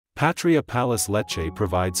Patria Palace Lecce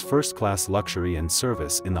provides first-class luxury and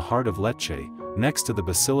service in the heart of Lecce, next to the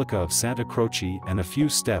Basilica of Santa Croce and a few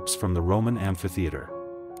steps from the Roman amphitheater.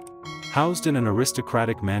 Housed in an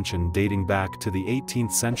aristocratic mansion dating back to the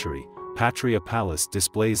 18th century, Patria Palace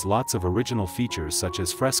displays lots of original features such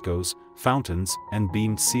as frescoes, fountains, and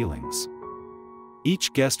beamed ceilings.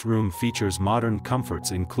 Each guest room features modern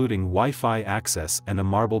comforts including Wi-Fi access and a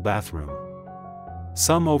marble bathroom.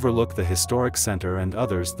 Some overlook the historic center and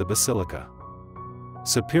others the basilica.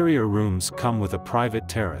 Superior rooms come with a private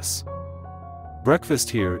terrace. Breakfast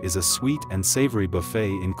here is a sweet and savory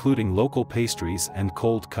buffet including local pastries and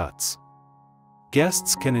cold cuts.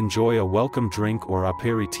 Guests can enjoy a welcome drink or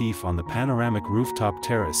aperitif on the panoramic rooftop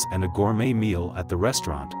terrace and a gourmet meal at the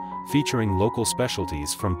restaurant, featuring local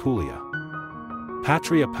specialties from Puglia.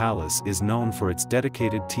 Patria Palace is known for its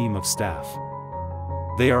dedicated team of staff.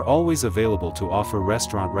 They are always available to offer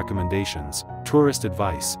restaurant recommendations, tourist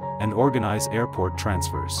advice, and organize airport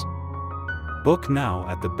transfers. Book now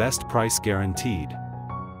at the best price guaranteed.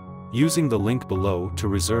 Using the link below to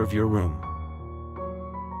reserve your room.